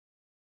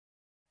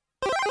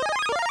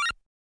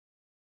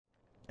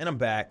And I'm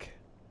back.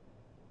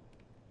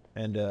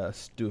 And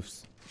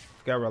Stoofs.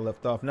 Forgot where I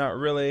left off. Not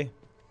really.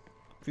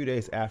 A few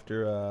days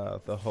after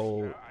the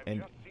whole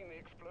and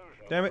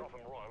damn it.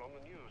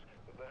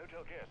 The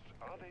hotel guests,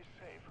 are they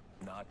safe?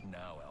 Not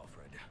now,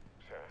 Alfred.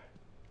 Sir,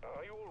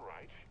 are you all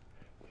right?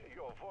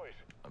 Your voice.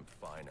 I'm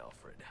fine,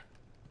 Alfred.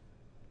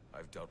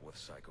 I've dealt with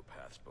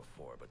psychopaths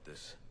before, but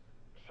this...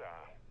 Sir,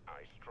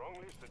 I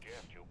strongly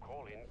suggest you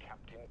call in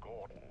Captain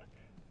Gordon.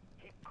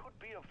 He could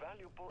be a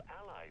valuable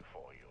ally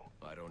for you.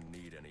 I don't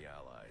need any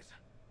allies.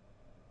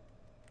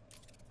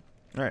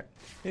 Alright.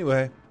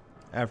 Anyway,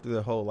 after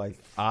the whole like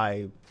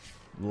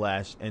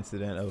eyelash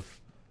incident of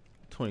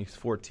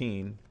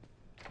 2014,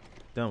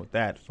 done with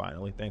that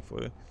finally,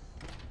 thankfully.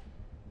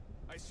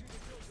 I see the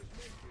Joseph's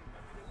mission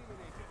have been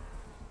eliminated.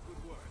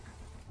 Good work.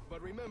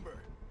 But remember,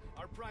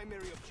 our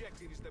primary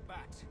objective is the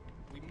bat.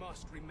 We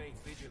must remain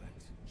vigilant.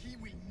 He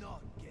will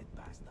not get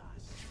past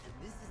us. And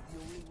this is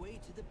the only way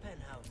to the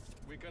penthouse.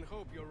 We can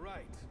hope you're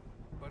right,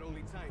 but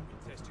only time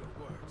will test your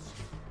words.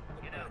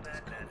 You know,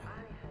 Batman, I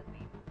had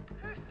the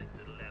perfect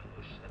little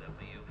ambush set up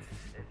for you,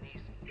 and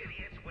these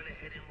idiots went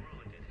ahead and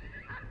ruined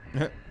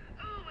it.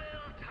 Oh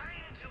well,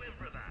 time to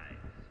improvise.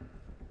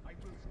 I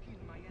will skin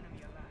my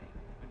enemy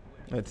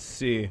alive. Let's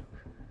see.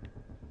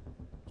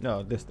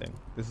 No, this thing.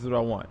 This is what I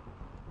want.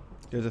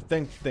 There's a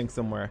thing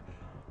somewhere.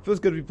 Feels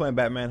good to be playing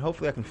Batman.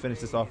 Hopefully I can finish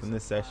this off in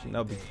this session. That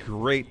would be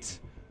great.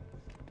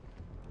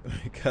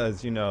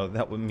 Because, you know,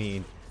 that would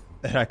mean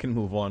that I can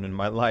move on in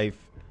my life.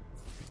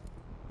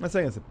 I'm not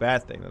saying it's a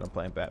bad thing that I'm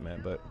playing Batman,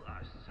 but... You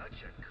are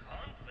such a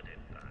confident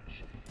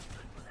bunch.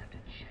 But we'll have to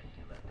check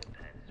you out the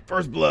pants.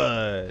 First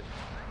Blood!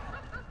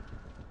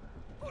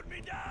 Put me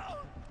down!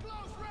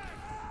 Close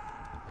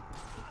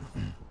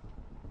ranks!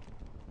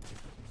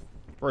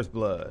 First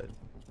Blood.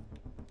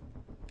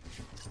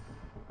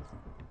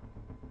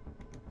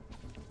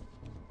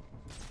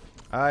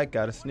 I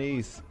gotta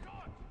sneeze.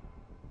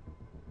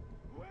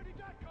 Where did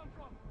that come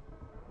from?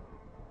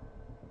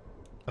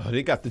 Oh,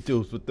 they got the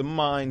dudes with the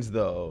mines,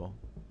 though.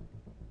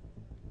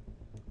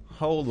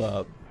 Hold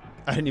up.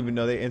 I didn't even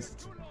know I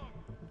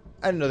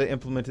didn't know they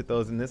implemented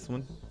those in this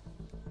one.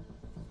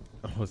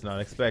 I was not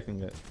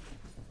expecting it.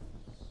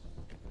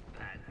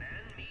 Batman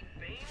meet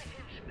Bane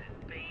henchman.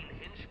 Bane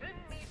henchman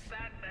meet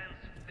Batman's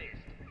fist.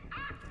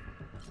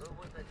 Or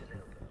was that an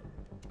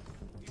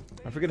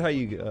elbow? I forget how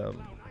you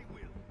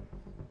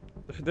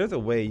there's a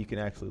way you can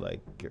actually like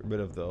get rid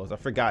of those. I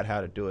forgot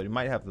how to do it. You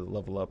might have to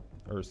level up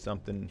or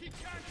something. He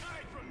can't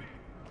hide from me!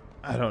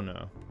 I don't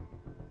know.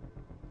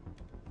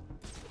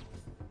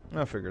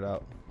 I'll figure it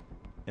out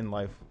in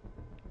life.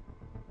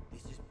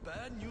 This is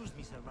bad news,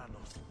 mis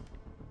hermanos.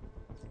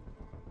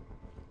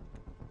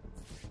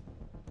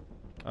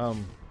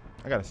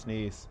 I gotta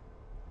sneeze.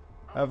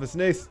 I have a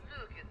sneeze.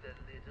 Look at the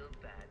little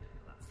bad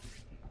fly.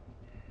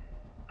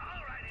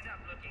 All right,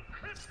 enough looking.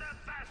 Clip the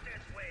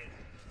bastard's wings.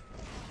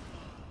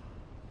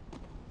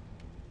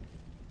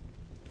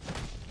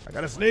 I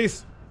gotta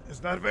sneeze.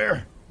 It's not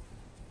fair.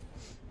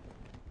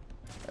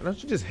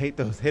 Don't you just hate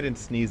those hidden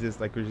sneezes?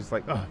 Like we're just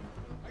like, oh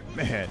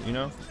man, you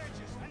know?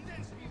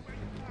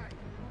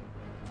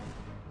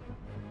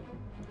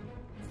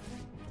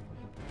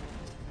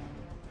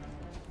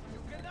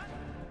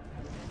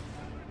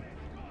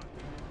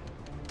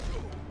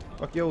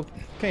 Fuck yo,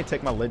 can't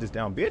take my ledges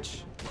down,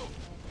 bitch.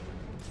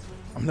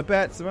 I'm the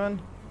bat,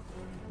 son.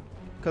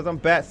 Cause I'm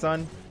bat,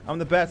 son. I'm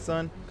the bat,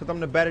 son. Cause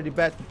I'm the battity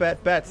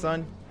bat,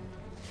 son.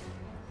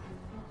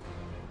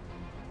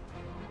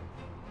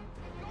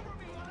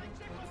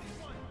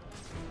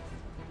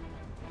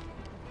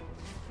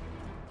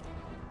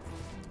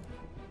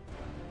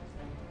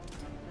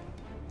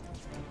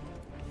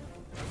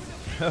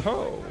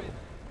 Oh.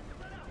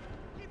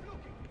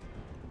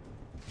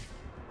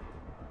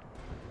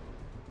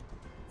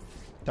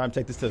 Time to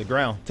take this to the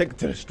ground. Take it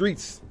to the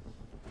streets.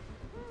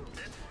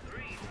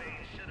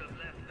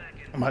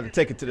 I'm about to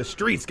take it to the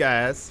streets,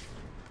 guys.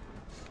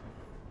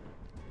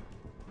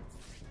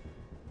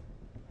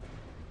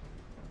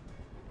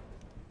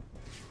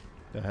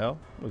 The hell?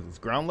 What is this,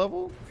 ground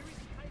level?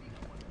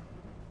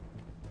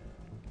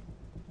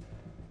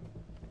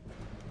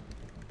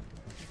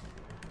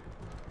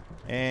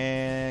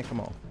 And come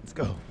on, let's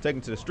go. Take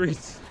him to the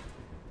streets.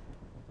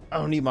 I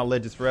don't need my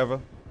ledges forever.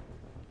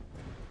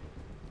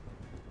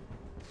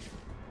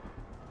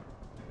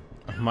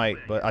 I might,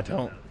 but I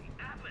don't.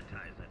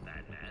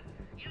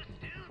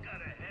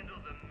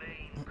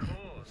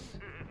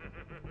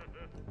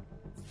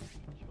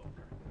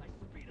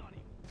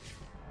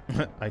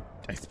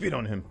 I spit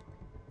on him.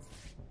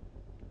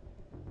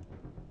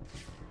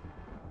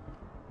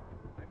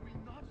 I will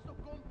not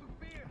succumb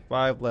to fear.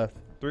 5 left.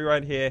 3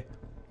 right here.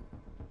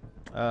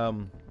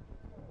 1,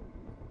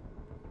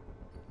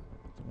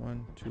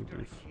 2,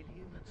 3.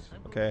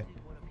 Okay.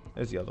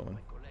 There's the other one.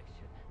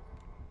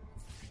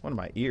 One of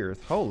my ears.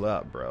 Hold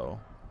up, bro.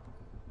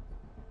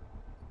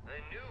 I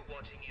knew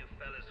watching you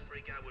fellas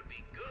freak out would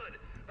be good,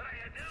 but I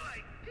had no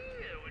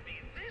idea it would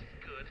be this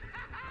good.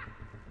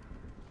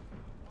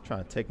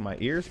 Trying to take my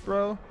ears,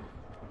 bro?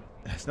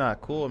 That's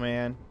not cool,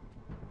 man.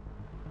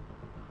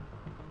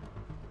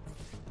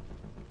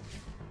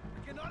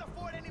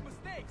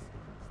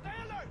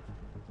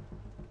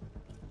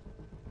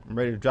 I'm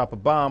ready to drop a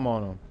bomb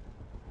on him.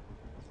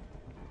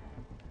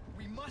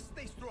 We must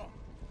stay strong.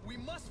 We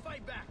must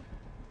fight back.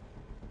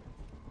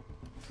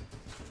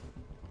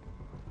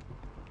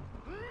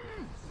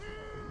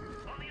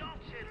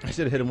 I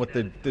should have hit him with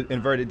the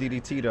inverted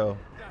DDT though.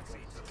 That's it.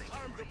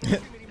 Arm the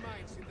proximity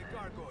mines in the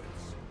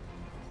gargoyles.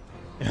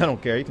 I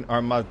don't care. You can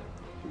arm my.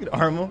 You can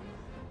arm them.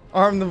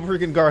 Arm the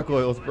freaking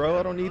gargoyles, bro.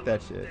 I don't need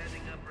that shit.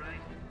 Standing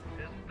upright.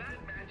 This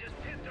Batman just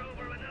tipped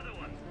over another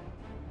one.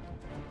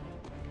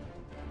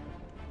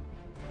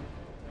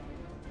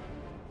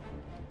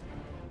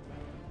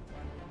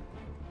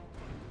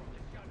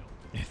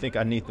 You think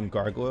I need them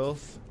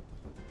gargoyles?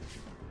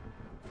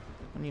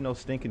 I need no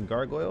stinking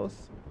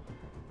gargoyles.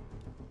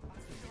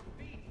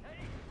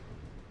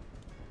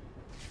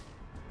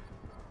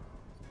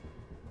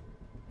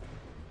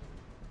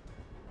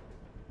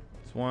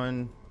 It's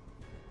one.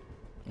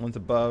 One's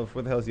above.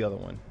 Where the hell's the other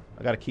one?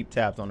 I gotta keep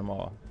tabs on them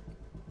all.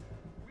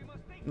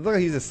 Look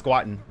like he's just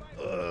squatting.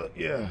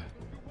 Yeah.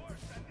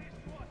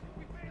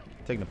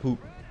 Taking a poop.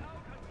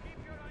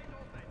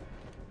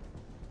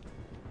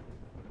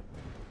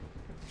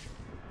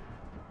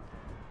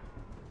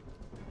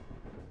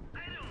 I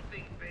don't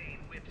think Bane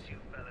whips you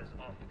fellas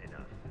off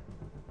enough.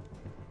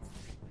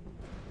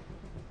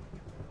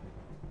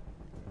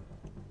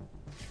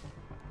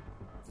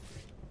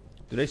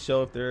 Do they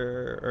show if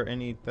there are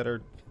any that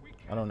are?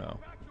 I don't know.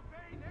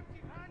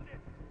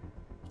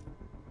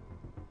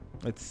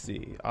 Let's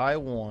see. I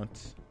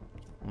want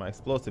my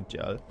explosive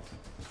gel.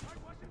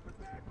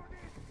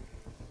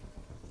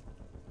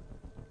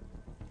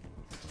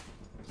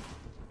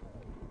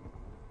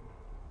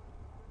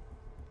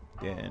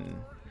 Then,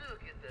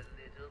 Look at the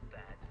little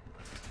bat.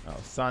 oh,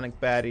 Sonic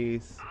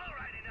baddies. All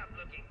right, enough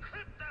looking.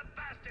 Clip the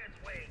bastard's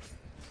wings.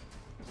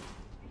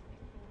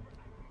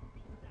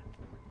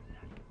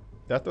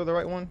 Did I throw the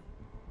right one?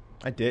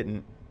 I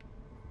didn't.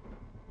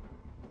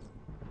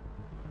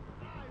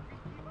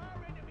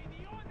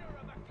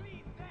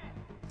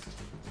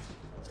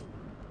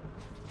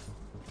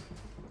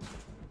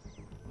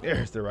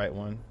 There's the right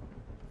one.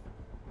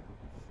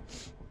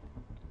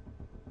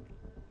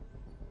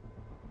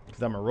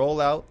 Because I'm going to roll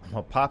out. I'm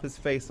going to pop his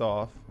face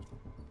off.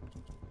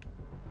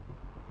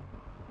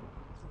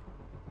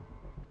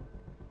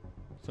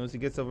 As soon as he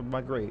gets over my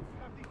grate.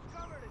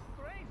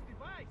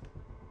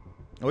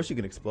 I wish you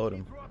could explode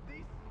him.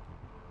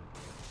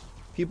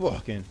 Keep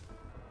walking.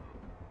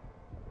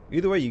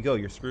 Either way you go,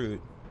 you're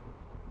screwed.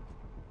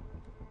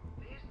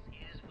 This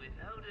is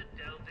without a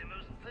doubt the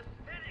most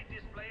pathetic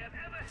display I've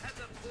ever had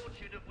the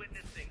fortune of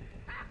witnessing.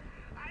 Ha!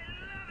 I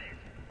love it!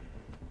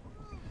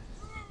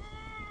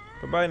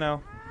 Goodbye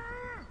now.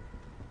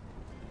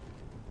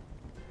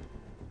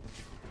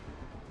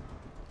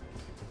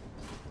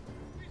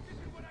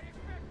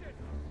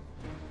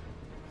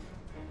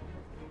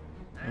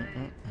 I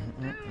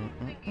don't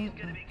think he's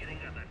gonna be getting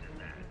up after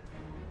that.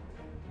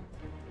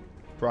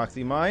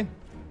 Proxy mine.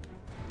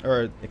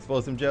 Or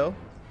explosive gel.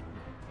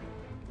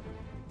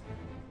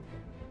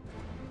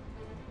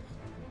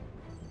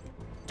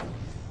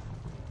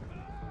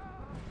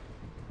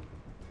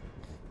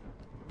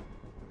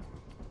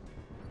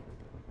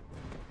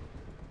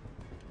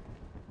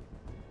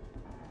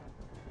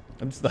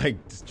 I'm just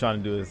like just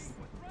trying to do this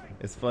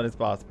as fun as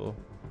possible.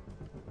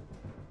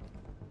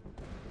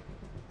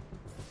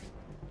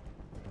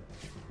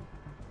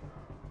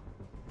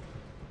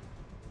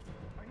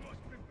 I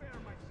must prepare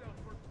myself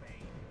for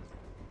pain.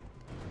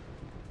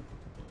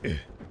 Eh. You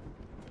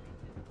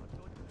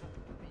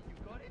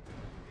got it?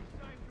 It's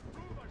time to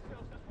prove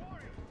ourselves as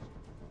warriors.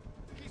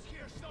 He's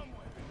here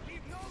somewhere.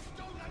 Leave no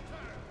stone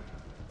unturned.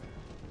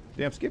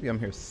 Damn, Skippy, I'm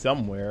here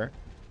somewhere.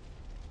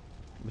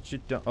 But you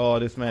don't. Oh,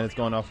 this man is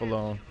going off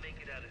alone. Make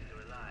it out if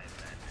you're alive,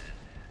 Batman.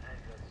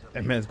 I've got some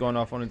That man's going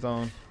off on his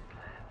own.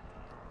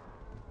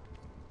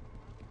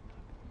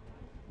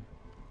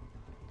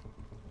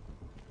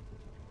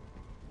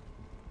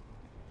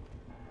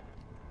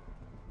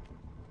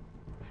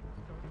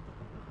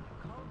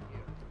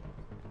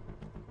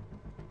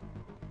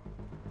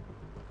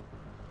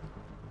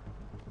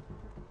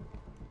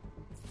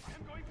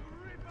 I'm going to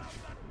rip out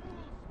that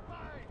fool's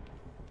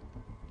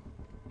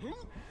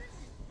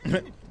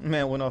spine.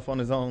 Man went off on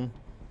his own.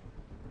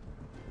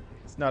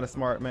 It's not a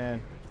smart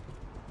man.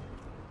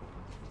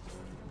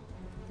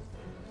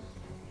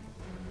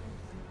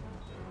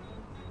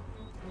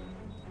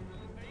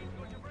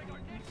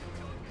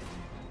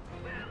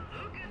 Well,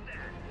 look at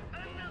that.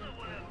 Another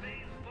one of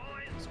Bane's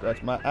boys.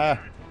 Scratch my eye.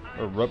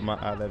 Or rub my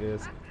eye, that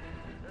is. Oh,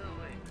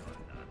 wait, no,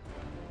 not.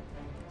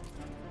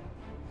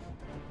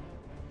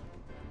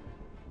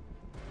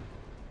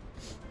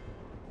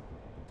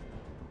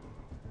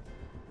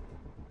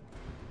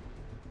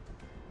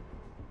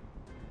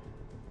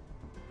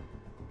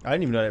 I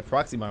didn't even know that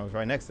proxy mine was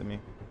right next to me.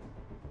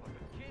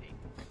 Kidding.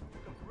 You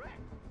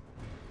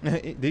got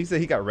wrecked. Did he say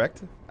he got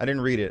wrecked? I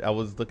didn't read it. I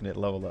was looking at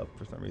level up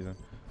for some reason.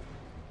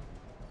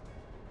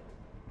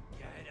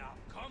 Get up.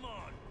 Come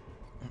on.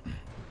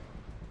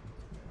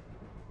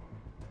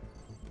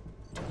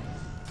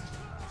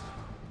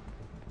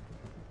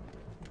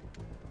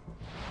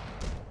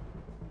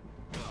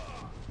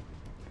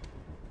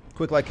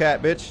 Quick like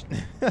cat, bitch.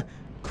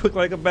 Quick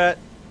like a bat.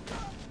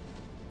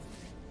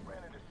 Ran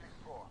into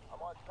 6-4.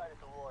 I'm on site at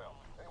the Royal.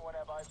 Anyone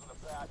have eyes on the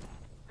bat?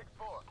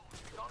 6-4.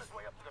 He's on his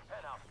way up to the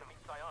Penthouse to meet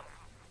Psionics.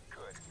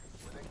 Good.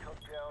 When they come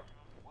down,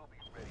 we'll be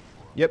ready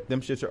for him. Yep,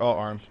 them shits are all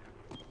armed.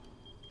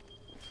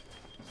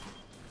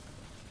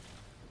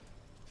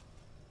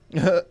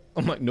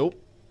 I'm like, nope.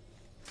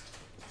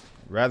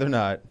 Rather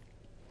not.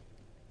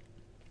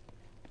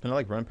 Can I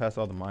like run past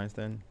all the mines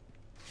then?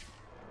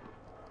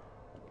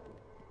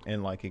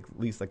 And like at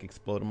least like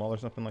explode them all or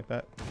something like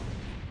that?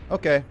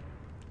 Okay.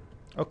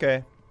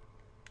 Okay.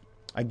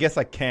 I guess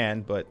I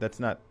can, but that's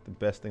not the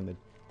best thing to...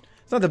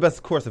 It's not the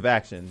best course of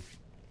action.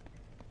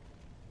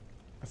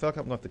 I feel like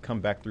I'm going to have to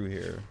come back through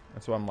here.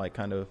 That's why I'm like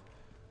kind of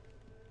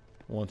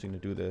wanting to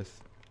do this.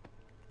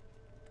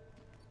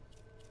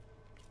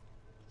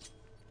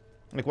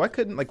 Like why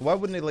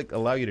wouldn't they like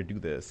allow you to do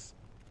this?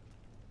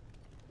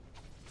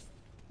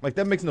 Like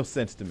that makes no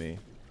sense to me.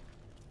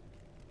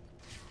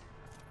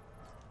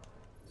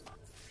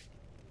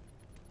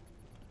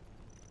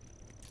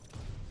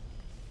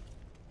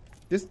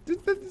 This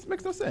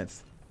makes no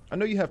sense. I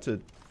know you have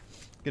to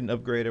get an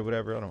upgrade or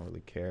whatever. I don't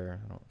really care.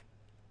 I don't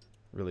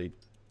really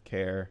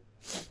care.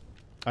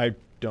 I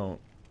don't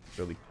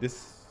really.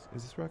 Is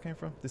this where I came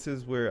from? This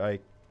is where I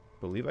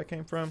believe I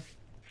came from.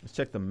 Let's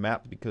check the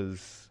map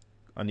because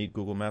I need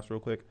Google Maps real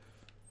quick.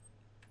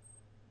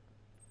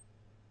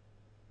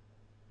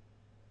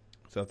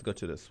 So I have to go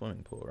to the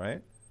swimming pool,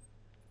 right?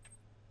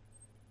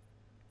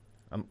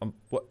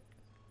 What?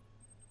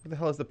 Where the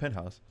hell is the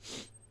penthouse?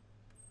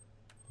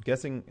 I'm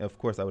guessing, of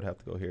course, I would have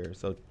to go here.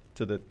 So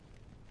to the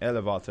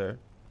elevator,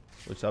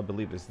 which I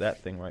believe is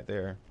that thing right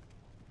there.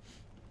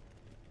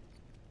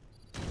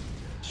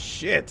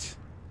 Shit!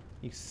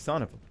 You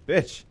son of a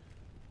bitch!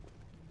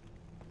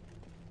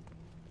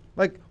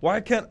 Like, why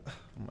can't... Oh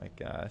my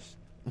gosh.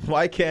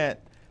 Why can't...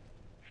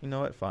 You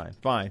know what? Fine.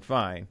 Fine.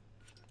 Fine.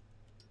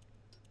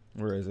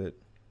 Where is it?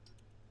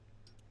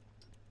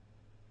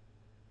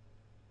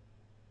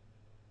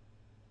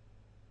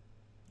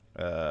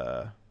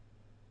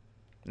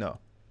 No.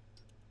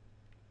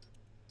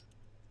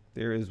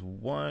 There is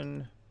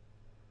one...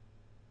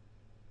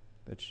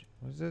 What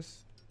is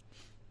this?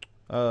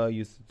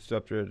 Use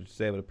disruptor to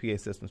disable the PA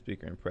system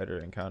speaker in predator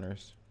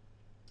encounters.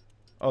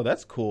 Oh,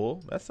 that's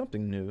cool. That's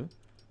something new.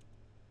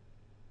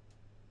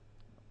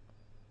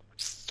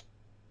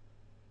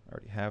 I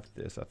already have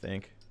this, I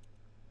think.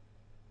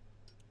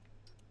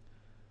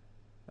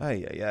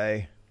 Ay, ay,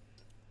 ay.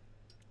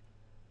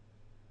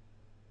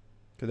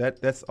 Cause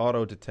that's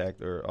auto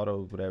detect or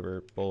auto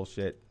whatever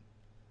bullshit.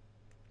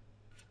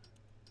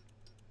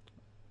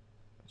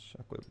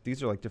 Shockwave.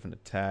 These are like different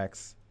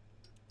attacks.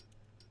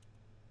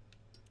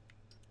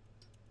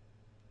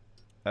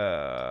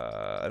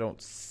 I don't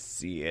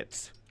see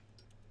it.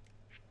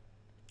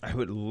 I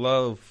would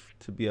love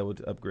to be able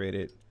to upgrade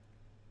it.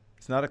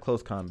 It's not a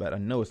close combat. I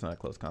know it's not a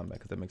close combat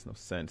because that makes no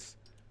sense.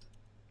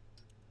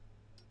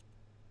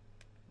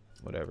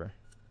 Whatever.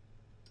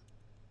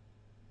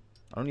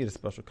 I don't need a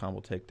special combo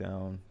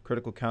takedown.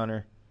 Critical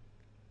counter.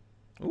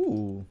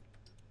 Ooh.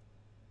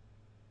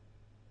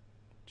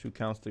 2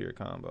 counts to your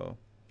combo.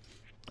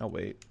 I'll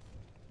wait.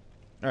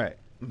 Alright.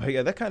 But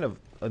yeah, that kind of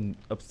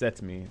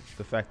upsets me.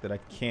 The fact that I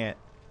can't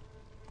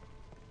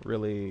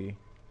really...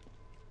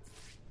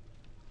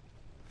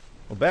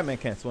 Well, Batman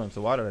can't swim,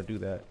 so why did I do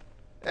that?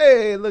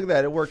 Hey, look at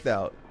that. It worked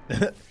out.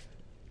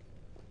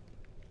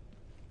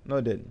 No,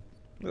 it didn't.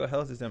 Where the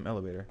hell is this damn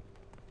elevator?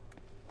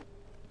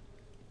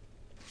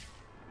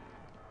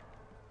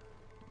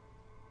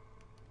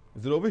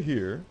 Is it over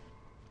here?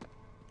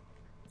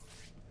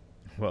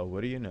 Well,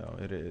 what do you know?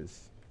 It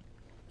is.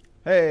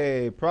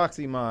 Hey,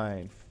 proxy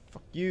mine.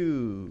 Fuck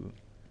you.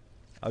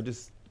 I'll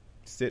just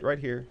sit right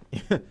here.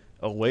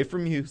 Away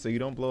from you so you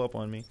don't blow up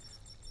on me.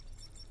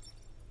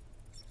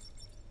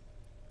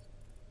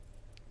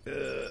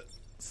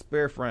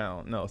 Spare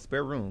frown. No,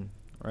 spare room.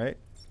 Right?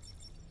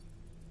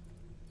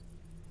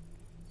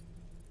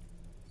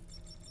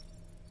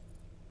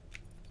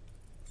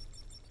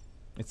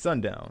 It's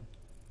sundown.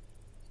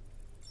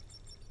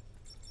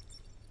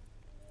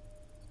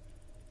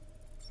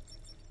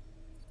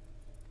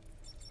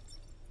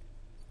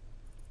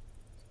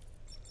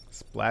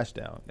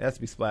 Splashdown. It has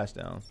to be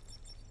splashdown.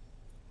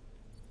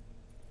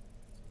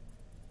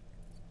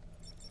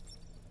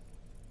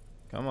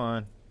 Come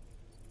on.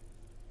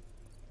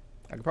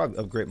 I could probably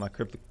upgrade my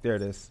there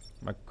it is.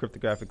 My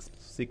cryptographic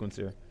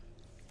sequencer.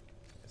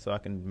 So I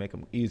can make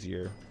them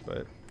easier.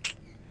 But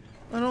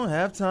I don't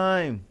have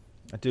time.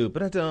 I do,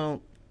 but I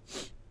don't.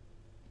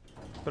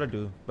 But I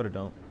do, but I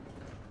don't.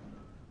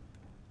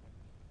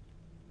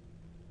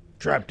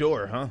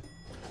 Trapdoor, huh?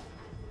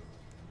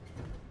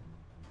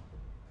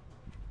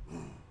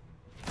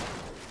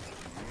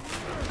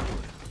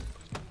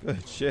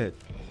 Good shit.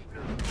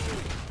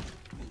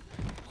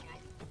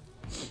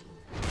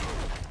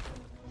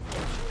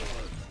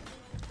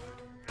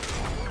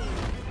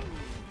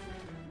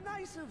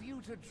 Nice of you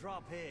to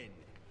drop in.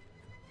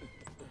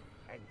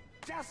 And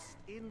just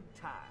in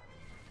time.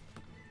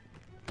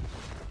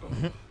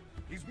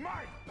 He's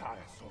my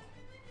payaso.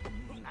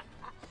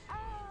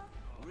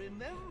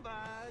 Remember,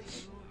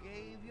 you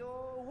gave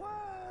your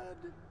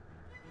word.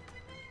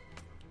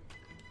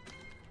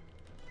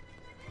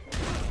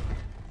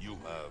 You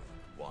have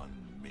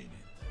 1 minute.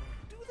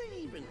 Do they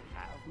even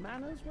have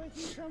manners where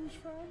he comes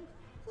from?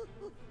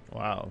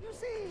 Wow. You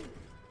see,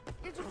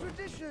 it's a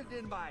tradition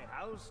in my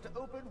house to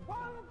open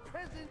one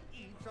present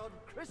each on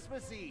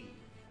Christmas Eve.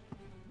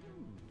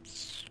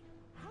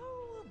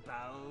 How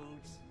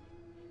about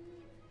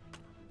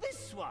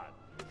this one?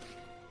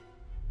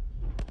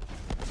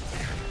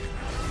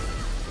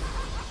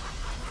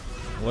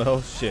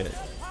 Well, shit.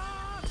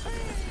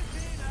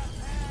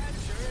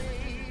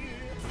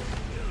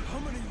 How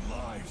many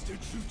lives did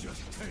you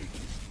just take?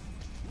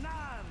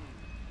 None.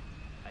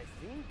 I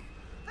think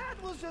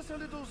that was just a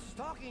little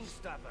stocking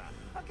stuffer.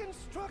 A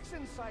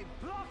construction site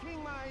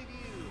blocking my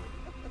view.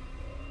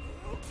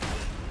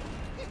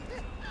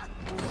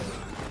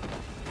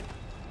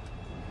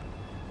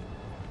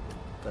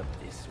 But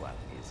this one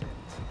isn't.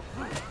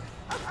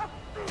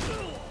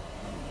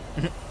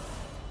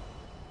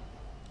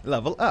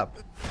 Level up.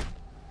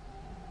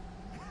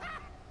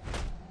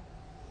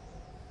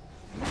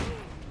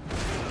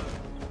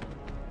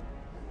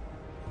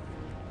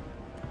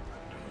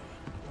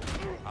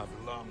 I've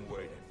long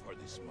waited for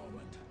this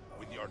moment.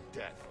 With your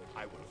death,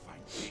 I will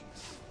find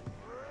peace.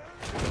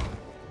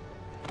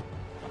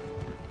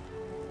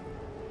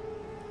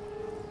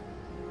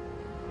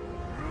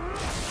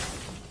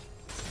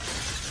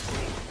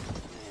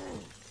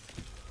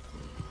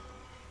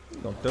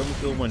 Gonna throw me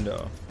through a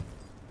window.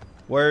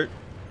 Word.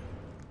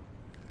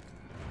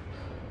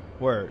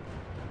 Word.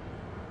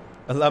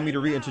 Allow me to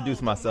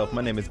reintroduce myself.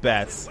 My name is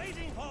Bats.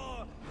 Waiting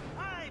for,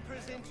 I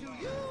present to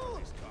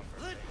you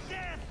the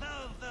death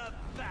of the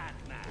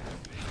Batman.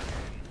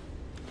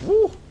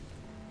 Woo!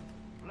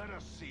 Let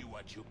us see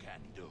what you can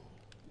do.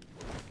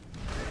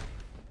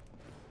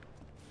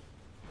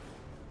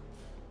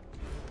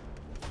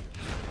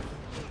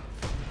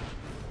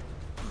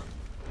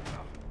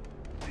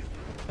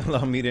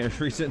 Allow me to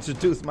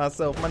reintroduce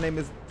myself. My name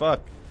is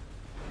Fuck.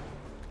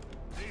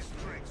 These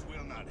tricks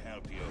will not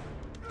help you.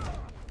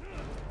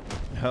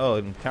 Oh,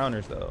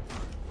 encounters though.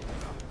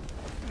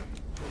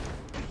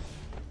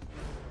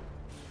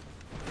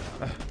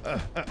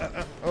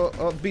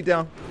 Oh, beat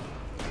down.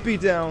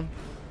 Beat down.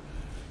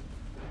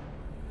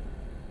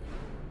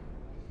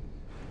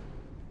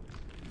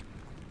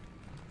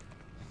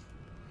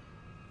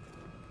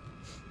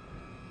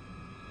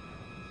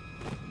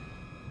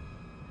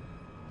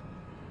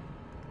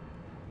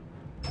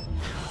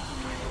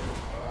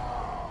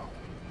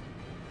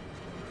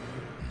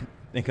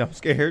 Think I'm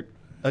scared?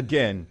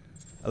 Again,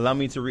 allow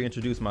me to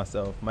reintroduce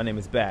myself. My name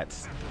is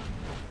Bats.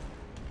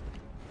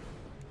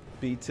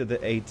 B to the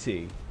AT.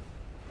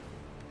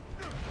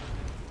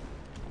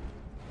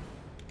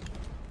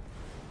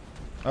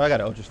 Oh, I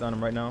gotta ultra stun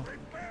him right now.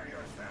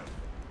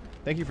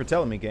 Thank you for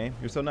telling me, game.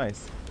 You're so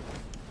nice.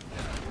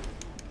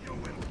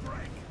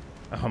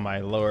 Oh my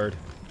lord.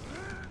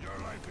 Your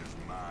life is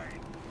mine.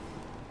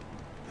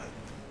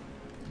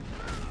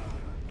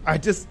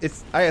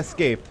 I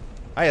escaped.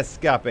 I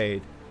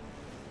escapade.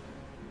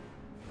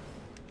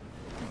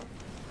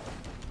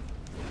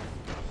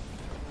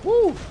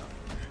 Woo!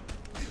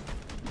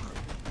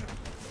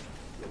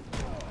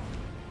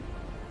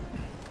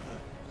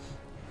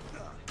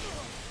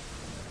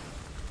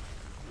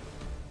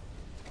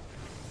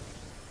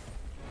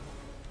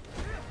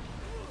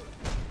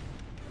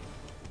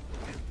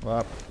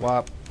 Wop,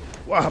 wop,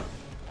 wop.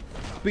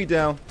 Beat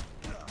down.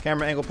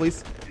 Camera angle,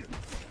 please.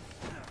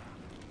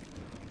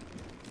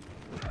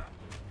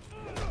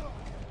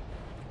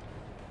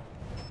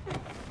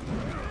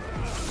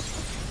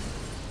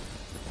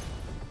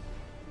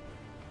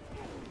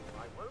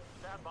 I won't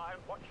stand by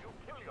and watch you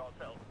kill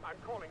yourself. I'm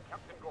calling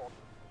Captain Gordon.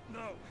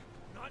 No,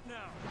 not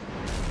now.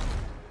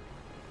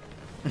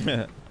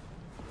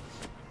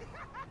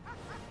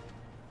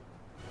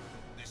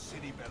 The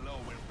city below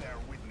will bear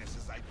witness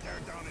as I tear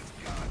down his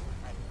gun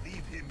and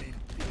leave him in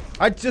peace.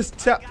 I just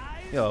tell.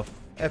 Yo,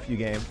 F you,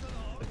 game.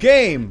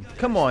 Game!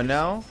 Come on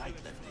now.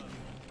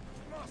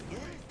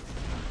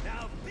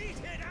 Now beat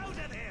it out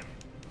of him.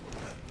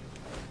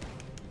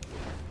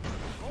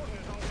 Gordon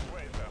is on his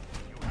way, sir.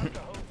 You have to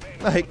hold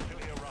Bane Like, until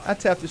he arrives. I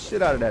tapped the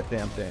shit out of that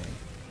damn thing.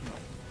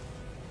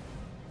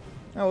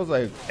 I was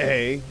like,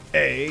 A.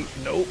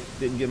 Nope.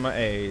 Didn't get my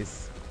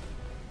A's.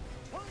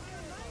 Not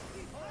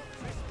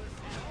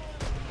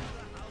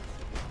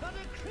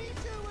a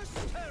creature was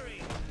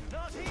stirring.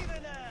 Not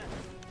even a...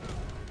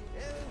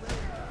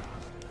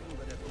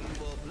 But a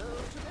few more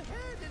blows to the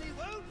head and he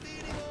won't be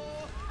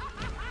anymore.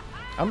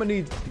 I'm gonna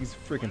need these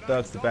freaking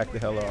thugs to back the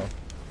hell off.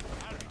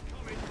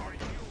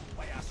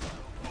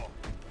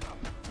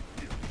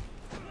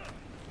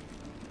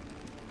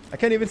 I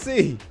can't even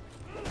see.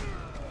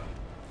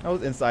 I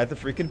was inside the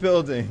freaking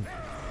building.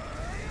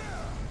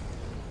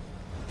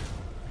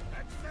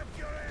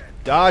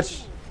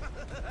 Dodge.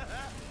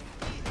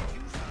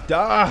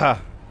 Duh.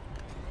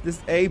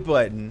 This A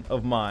button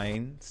of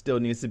mine still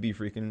needs to be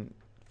freaking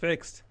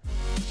fixed.